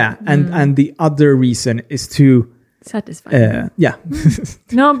satisfying. Yeah. And the other reason is too satisfying. Yeah.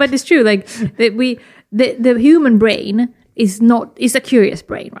 No, but it's true. Like the human brain is a curious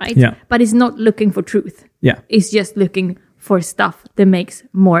brain, right? Yeah. But it's not looking for truth. Yeah. It's just looking for stuff that makes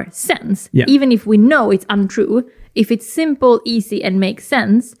more sense. Yeah. Even if we know it's untrue, if it's simple, easy, and makes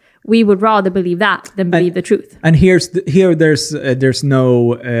sense, we would rather believe that than believe the truth. And there's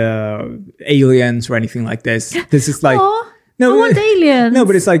no aliens or anything like this. This is like I want aliens. No,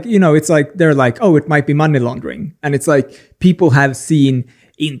 but it's like they're like, oh, it might be money laundering, and it's like people have seen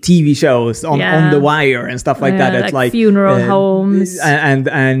in TV shows on The Wire and stuff like that. It's like funeral homes and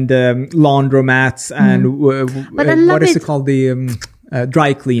laundromats and what is it called? The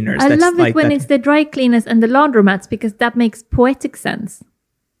dry cleaners. I love it when it's the dry cleaners and the laundromats because that makes poetic sense.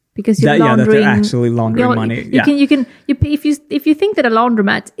 Because you're laundering, that they're actually laundering money. If you think that a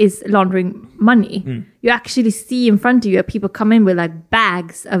laundromat is laundering money, you actually see in front of you people come in with like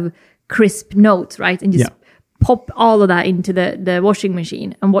bags of crisp notes, right, and just pop all of that into the washing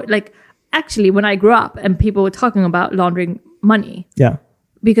machine. And actually, when I grew up and people were talking about laundering money,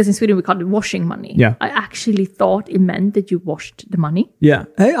 because in Sweden we call it washing money. Yeah. I actually thought it meant that you washed the money. Yeah.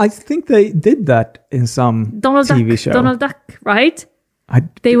 I think they did that in some TV show. Donald Duck, right?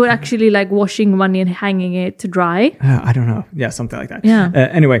 They were actually like washing money and hanging it to dry. I don't know. Yeah, something like that. Yeah.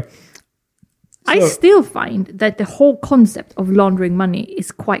 Anyway. I still find that the whole concept of laundering money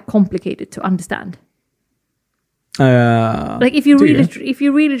is quite complicated to understand. Like if you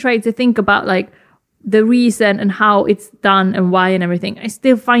really try to think about like the reason and how it's done and why and everything, I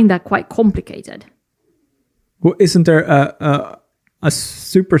still find that quite complicated. Well, isn't there a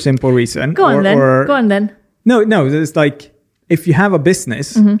super simple reason? Go on then. No, it's like if you have a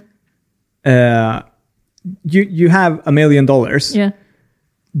business, you have $1 million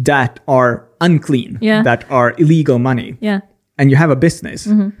that are unclean, that are illegal money, and you have a business,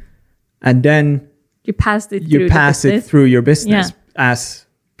 and then you pass it through your business as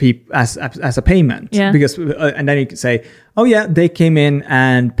a payment, because and then you can say, oh yeah, they came in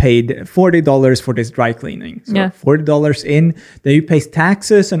and paid $40 for this dry cleaning, so $40 in, then you pay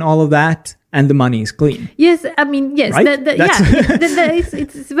taxes and all of that, and the money is clean. Yes, I mean, yes, right?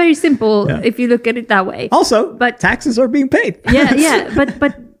 It's very simple if you look at it that way. Also, but taxes are being paid.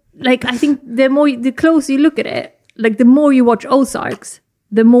 but like I think the closer you look at it, like the more you watch Ozarks,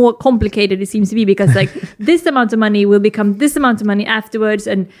 the more complicated it seems to be, because like this amount of money will become this amount of money afterwards,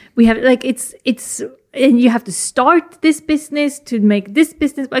 and we have like it's and you have to start this business to make this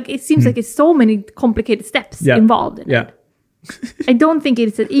business. Like it seems like it's so many complicated steps involved in it. I don't think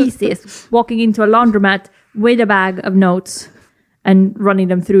it's as easy as walking into a laundromat with a bag of notes and running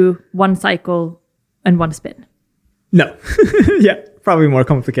them through one cycle and one spin. No. Probably more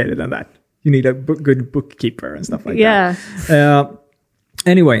complicated than that. You need a good bookkeeper and stuff like that.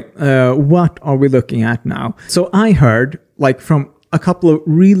 Anyway, what are we looking at now? So I heard like from a couple of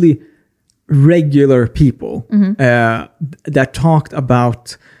really regular people that talked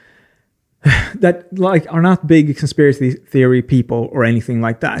about that like are not big conspiracy theory people or anything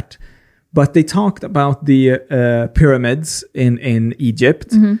like that, but they talked about the pyramids in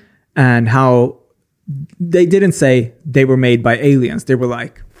Egypt and how they didn't say they were made by aliens. They were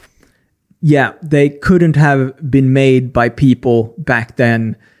like, yeah, they couldn't have been made by people back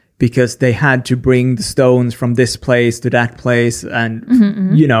then because they had to bring the stones from this place to that place. And,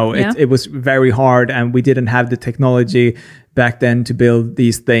 it was very hard, and we didn't have the technology back then to build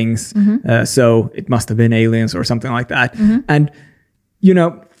these things. So it must have been aliens or something like that. And,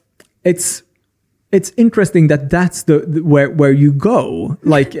 it's interesting that that's the where you go.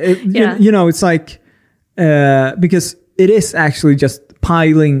 Like, it's like, because it is actually just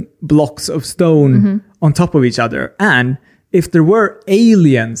piling blocks of stone on top of each other. And if there were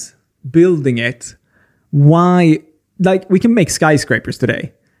aliens building it, why, like we can make skyscrapers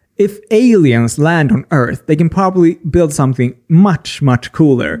today. If aliens land on Earth, they can probably build something much, much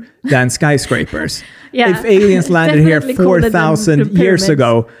cooler than skyscrapers. If aliens landed here 4,000 years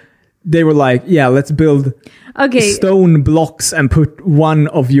ago, they were like, yeah, let's build stone blocks and put one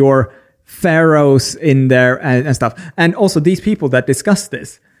of your pharaohs in there and stuff. And also these people that discussed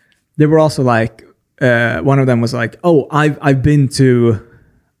this, they were also like, one of them was like, oh, I've been to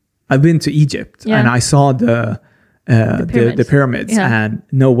Egypt and I saw the pyramids and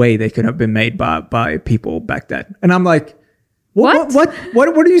no way they could have been made by people back then. And I'm like, what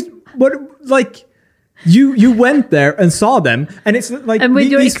are you, like, you went there and saw them, and it's like, and with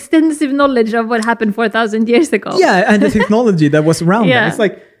your extensive knowledge of what happened 4,000 years ago, and the technology that was around them, it's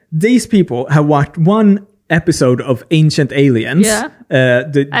like these people have watched one episode of Ancient Aliens,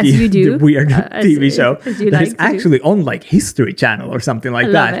 the weird TV show that is actually on like History Channel or something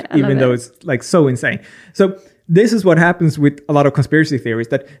like that, even though it's like so insane. So this is what happens with a lot of conspiracy theories,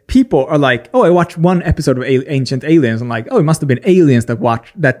 that people are like, oh, I watched one episode of Ancient Aliens. I'm like, oh, it must have been aliens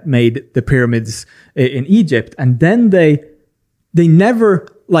that made the pyramids in Egypt. And then they never,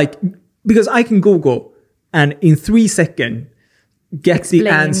 like, because I can Google and in 3 seconds get the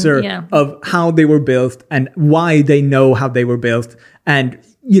answer of how they were built and why they know how they were built and,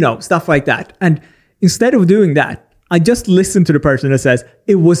 stuff like that. And instead of doing that, I just listen to the person that says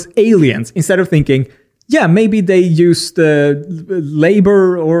it was aliens, instead of thinking, yeah, maybe they used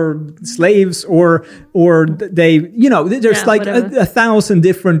labor or slaves or they, there's like a 1,000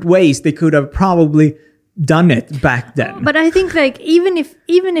 different ways they could have probably done it back then. But I think like even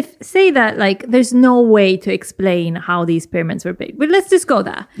if say that like there's no way to explain how these pyramids were built, but let's just go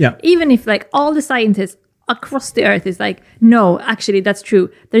there. Yeah. Even if like all the scientists across the earth is like, no, actually that's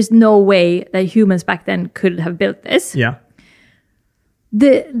true. There's no way that humans back then could have built this. Yeah.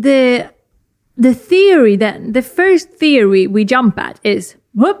 The theory then, the first theory we jump at is,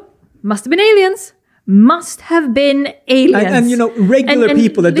 whoop, must have been aliens. must have been aliens. And regular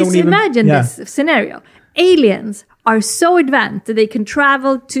people that don't even... Imagine this scenario. Aliens are so advanced that they can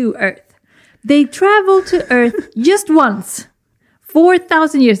travel to Earth. They travel to Earth just once,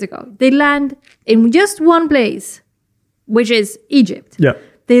 4,000 years ago. They land in just one place, which is Egypt. Yeah.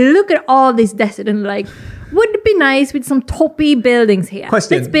 They look at all this desert and like, would it be nice with some toppy buildings here?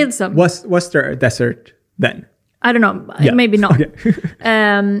 Question. Let's build some. Was there a desert then? I don't know. Yeah. Maybe not. Okay.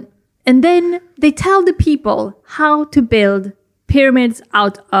 And then they tell the people how to build pyramids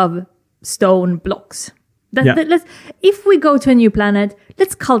out of stone blocks. If we go to a new planet,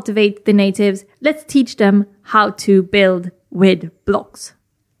 let's cultivate the natives. Let's teach them how to build with blocks.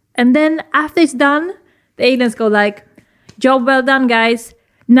 And then after it's done, the aliens go like, job well done, guys.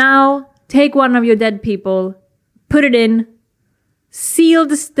 Now take one of your dead people, put it in, seal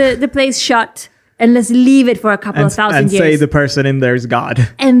the place shut, and let's leave it for a couple of thousand years. And say the person in there is God.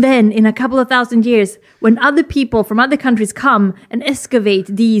 And then in a couple of thousand years, when other people from other countries come and excavate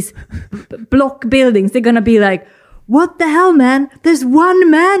these block buildings, they're going to be like, what the hell, man? There's one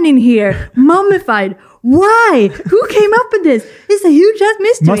man in here, mummified. Why? Who came up with this? It's a huge ass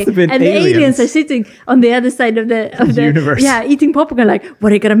mystery. Must have been and aliens. The aliens are sitting on the other side of the universe. Yeah, eating popcorn like,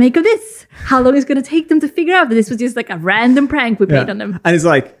 what are you going to make of this? How long is it going to take them to figure out that this was just like a random prank we played on them? And it's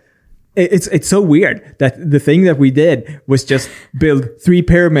like, it's so weird that the thing that we did was just build 3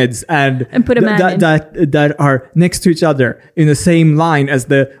 pyramids and put a man in. that are next to each other in the same line as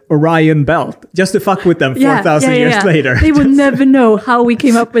the Orion Belt, just to fuck with them 4,000 years later. They will never know how we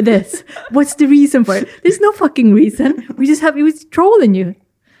came up with this. What's the reason for it? There's no fucking reason. It was trolling you.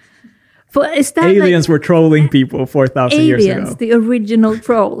 Aliens were trolling people 4,000 years ago. Aliens, the original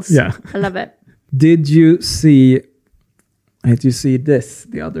trolls. Yeah. I love it. Did you see this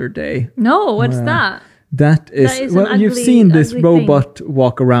the other day? No, what's that? That is well, you've seen this robot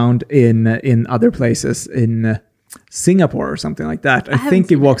walk around in other places, in Singapore or something like that. I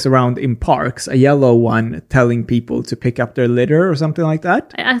think it walks around in parks, a yellow one telling people to pick up their litter or something like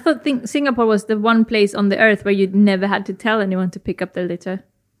that. I thought Singapore was the one place on the earth where you never had to tell anyone to pick up their litter.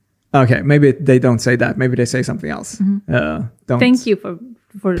 Okay, maybe they don't say that. Maybe they say something else. Mm-hmm. Thank you for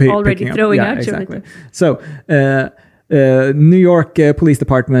already throwing out your litter. So, New York Police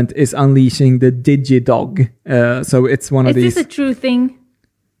Department is unleashing the DigiDog. So it's one of these... Is this a true thing?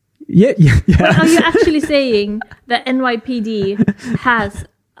 Yeah. Well, are you actually saying that NYPD has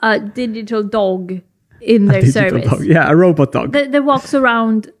a digital dog in their service? Dog. Yeah, a robot dog that walks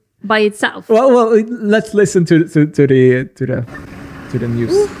around by itself. Well, let's listen to the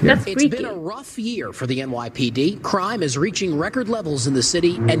news. Ooh, that's freaky. It's been a rough year for the NYPD. Crime is reaching record levels in the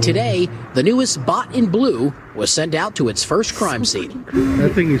city, and today, the newest bot in blue was sent out to its first crime scene.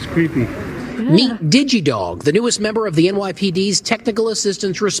 That thing is creepy. Meet DigiDog, the newest member of the NYPD's Technical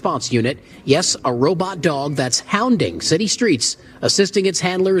Assistance Response Unit. Yes, a robot dog that's hounding city streets, assisting its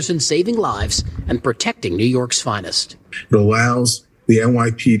handlers in saving lives and protecting New York's finest. It allows the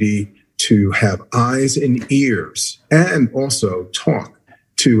NYPD to have eyes and ears and also talk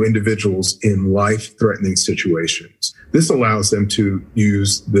to individuals in life-threatening situations. This allows them to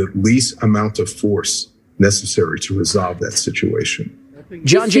use the least amount of force necessary to resolve that situation.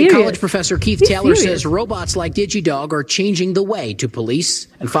 John Jay College professor Keith Taylor says robots like DigiDog are changing the way to police.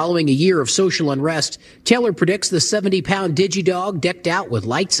 And following a year of social unrest, Taylor predicts the 70-pound DigiDog, decked out with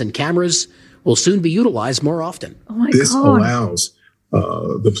lights and cameras, will soon be utilized more often. Oh my This God. allows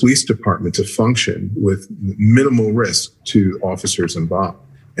the police department to function with minimal risk to officers involved.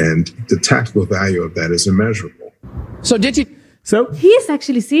 And the tactical value of that is immeasurable. So he is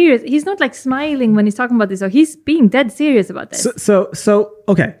actually serious. He's not like smiling when he's talking about this. So he's being dead serious about this. So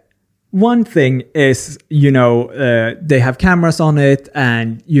okay. One thing is, they have cameras on it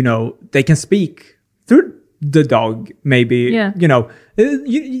and, they can speak through the dog, maybe. Yeah.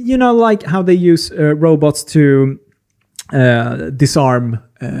 Like how they use robots to disarm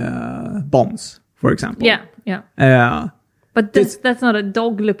bombs, for example. Yeah. But that's not a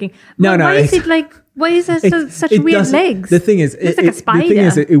dog looking. No. Why is it like? Why is that such weird legs? The thing is, it's like a spider. The thing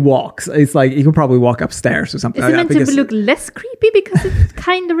is, it walks. It's like you can probably walk upstairs or something. Is it meant to look less creepy because it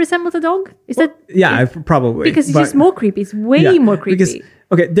kind of resembles a dog? Is that? Yeah, probably. Because it's just more creepy. It's way more creepy.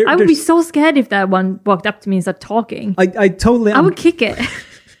 Because, I would be so scared if that one walked up to me and started talking. I would kick it.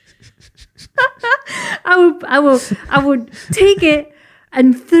 I would take it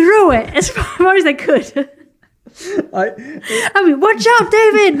and throw it as far as I could. I mean, watch out,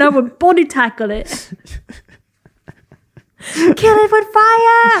 David! And I would body tackle it. Kill it with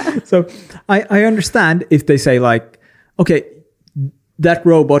fire! So I understand if they say like, okay, that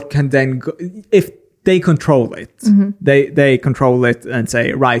robot can then go, if they control it. They control it and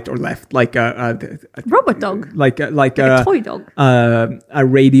say right or left, like a robot dog, like a toy dog, a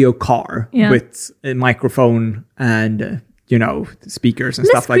radio car Yeah. with a microphone and speakers and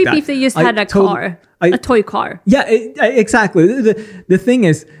Less stuff like that. creepy if they just had a toy car. Yeah, exactly. The thing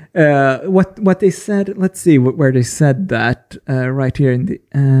is, what they said. Let's see where they said that right here in the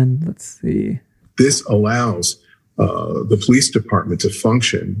end. Let's see. This allows the police department to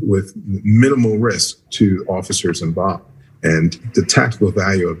function with minimal risk to officers involved, and the tactical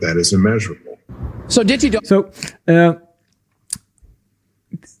value of that is immeasurable. So DigiDog. So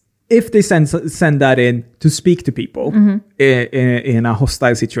if they send that in to speak to people in a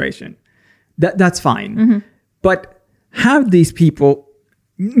hostile situation, that's fine. But have these people,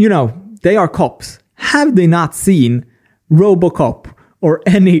 they are cops. Have they not seen RoboCop or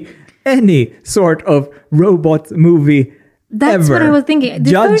any sort of robot movie? That's ever? what I was thinking.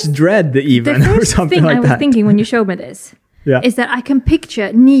 Judge Dredd even, or something like that. The first thing I was thinking when you showed me this Yeah. is that I can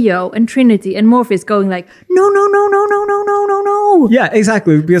picture Neo and Trinity and Morpheus going like, no. Yeah,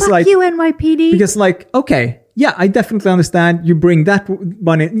 exactly. Because Fuck you, NYPD. Because okay, yeah, I definitely understand. You bring that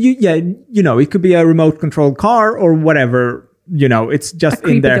one in. It could be a remote controlled car or whatever. It's just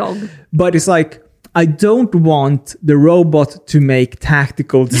in there. Dog. But it's like, I don't want the robot to make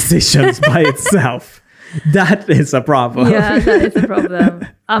tactical decisions by itself. That is a problem. Yeah, that is a problem.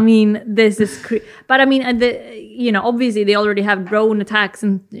 I mean, this is but I mean, obviously they already have drone attacks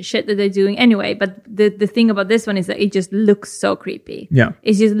and shit that they're doing anyway. But the thing about this one is that it just looks so creepy. Yeah.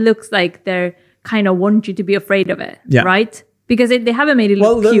 It just looks like they're kind of want you to be afraid of it. Yeah. Right? Because they haven't made it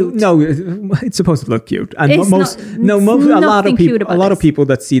look cute. No, it's supposed to look cute. And It's a lot of this. people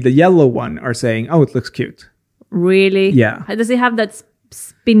that see the yellow one are saying, "Oh, it looks cute." Really? Yeah. Does it have that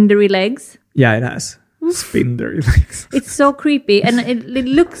spindery legs? Yeah, it has spindery legs. It's so creepy, and it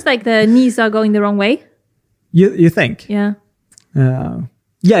looks like the knees are going the wrong way. You think? Yeah.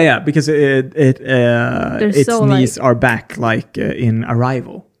 Yeah, because its so, knees are back, like in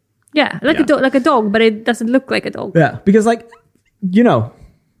Arrival. Yeah, like a dog, but it doesn't look like a dog. Yeah, because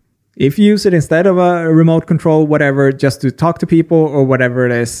if you use it instead of a remote control, whatever, just to talk to people or whatever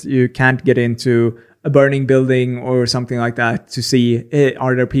it is, you can't get into a burning building or something like that to see,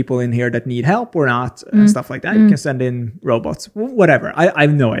 are there people in here that need help or not, and stuff like that. You can send in robots, whatever. I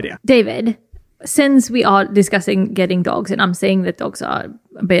have no idea. David, since we are discussing getting dogs, and I'm saying that dogs are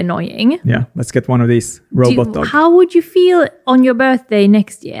a bit annoying. Yeah, let's get one of these robot dogs. How would you feel on your birthday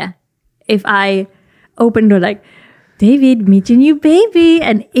next year if I opened the door like, David, meet your new baby,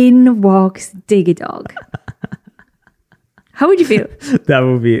 and in walks DigiDog? How would you feel? That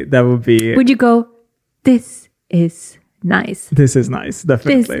would be. Would you go, this is nice? This is nice,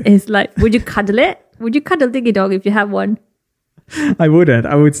 definitely. This is like, would you cuddle it? Would you cuddle DigiDog if you have one? I wouldn't.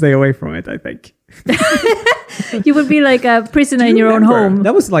 I would stay away from it, I think. You would be like a prisoner in your own home.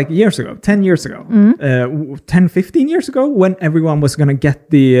 That was like years ago, 10 years ago, 10, 15 years ago, when everyone was going to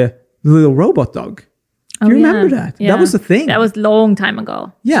get the little robot dog. Do you remember that? Yeah. That was a thing. That was a long time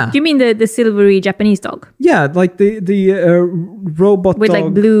ago. Yeah. Do you mean the silvery Japanese dog? Yeah, like the robot with dog.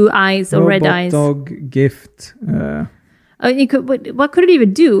 Like blue eyes or red eyes. Dog gift. What could it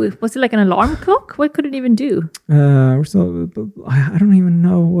even do? Was it like an alarm clock? What could it even do? I don't even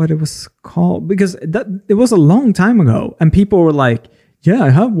know what it was called, because it was a long time ago, and people were like, yeah,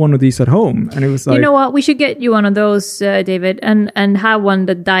 I have one of these at home. And it was like, you know what? We should get you one of those, David, and have one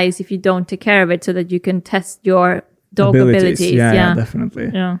that dies if you don't take care of it, so that you can test your dog abilities. Yeah,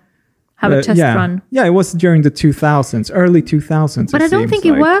 definitely. Yeah. Have a test run. Yeah, it was during the 2000s, early 2000s. But I don't think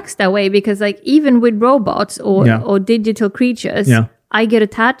it works that way, because like even with robots or digital creatures, I get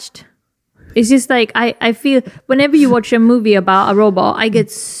attached. It's just like I feel whenever you watch a movie about a robot, I get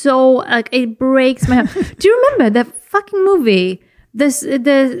so like it breaks my heart. Do you remember that fucking movie?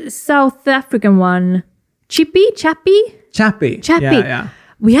 The South African one, Chappie. Yeah.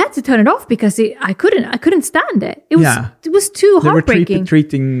 We had to turn it off because I couldn't stand it. It was too heartbreaking. They were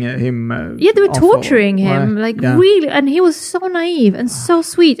treating him. They were torturing him, really, and he was so naive and so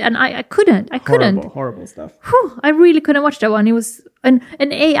sweet, and I couldn't. Horrible stuff. Whew, I really couldn't watch that one. It was an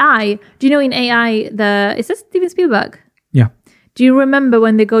AI. Do you know in AI is that Steven Spielberg? Yeah. Do you remember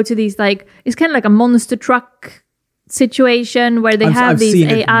when they go to these it's kind of like a monster truck situation where they have these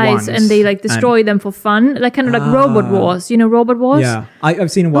AIs and they like destroy them for fun, like kind of like Robot Wars. You know Robot Wars? Yeah,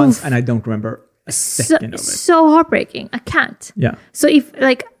 I've seen it once and I don't remember a second of it. So heartbreaking. I can't. Yeah. So if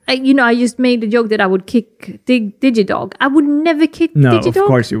like I just made the joke that I would kick DigiDog. I would never kick DigiDog. No, of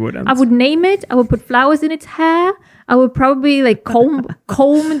course you wouldn't. I would name it. I would put flowers in its hair. I would probably like comb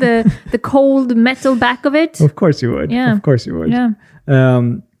the cold metal back of it. Of course you would. Yeah. Of course you would. Yeah.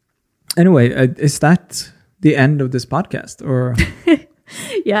 Anyway, is that the end of this podcast? Or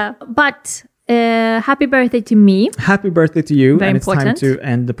Yeah, but happy birthday to me. Happy birthday to you. Very and important. It's time to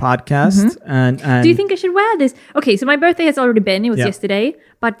end the podcast. And Do you think I should wear this? Okay, so my birthday has already been. It was Yeah. yesterday.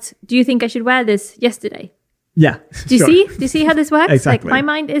 But do you think I should wear this yesterday? Yeah. Do you see? Do you see how this works? Exactly. Like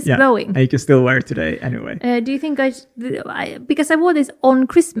my mind is Yeah. blowing. And you can still wear it today anyway. Do you think because I wore this on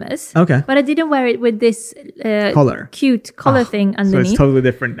Christmas, Okay. but I didn't wear it with this Collar. cute collar thing So underneath. it's totally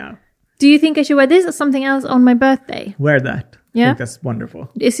different now. Do you think I should wear this or something else on my birthday? Wear that. I Yeah. think that's wonderful.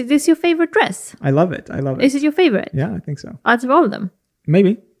 Is this your favorite dress? I love it. I love it. Is it your favorite? Yeah, I think so. Out of all of them?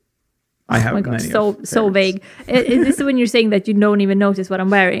 Maybe. I have Oh my god, many so of so favorites. vague. Is this when you're saying that you don't even notice what I'm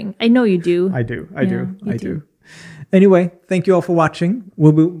wearing? I know you do. I do. you I do. Anyway, thank you all for watching.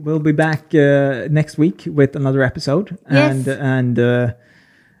 We'll be back next week with another episode. Yes. And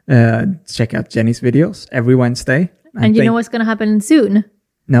check out Jenny's videos every Wednesday. And you know what's going to happen soon?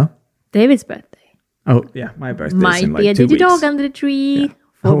 No? David's birthday. Oh, yeah. My birthday is Might in be a like 2 weeks. digidog under the tree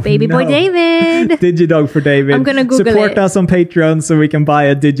for Oh, baby boy no. David. Digidog for David. I'm gonna Google Support it. us on Patreon so we can buy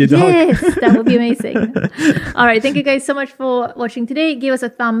a Digidog. Yes, that would be amazing. All right, thank you guys so much for watching today. Give us a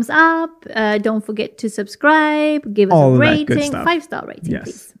thumbs up. Don't forget to subscribe. Give us All a of that good rating, stuff. 5-star rating, Yes.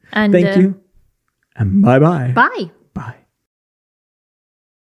 please. And Thank you. And bye-bye. Bye.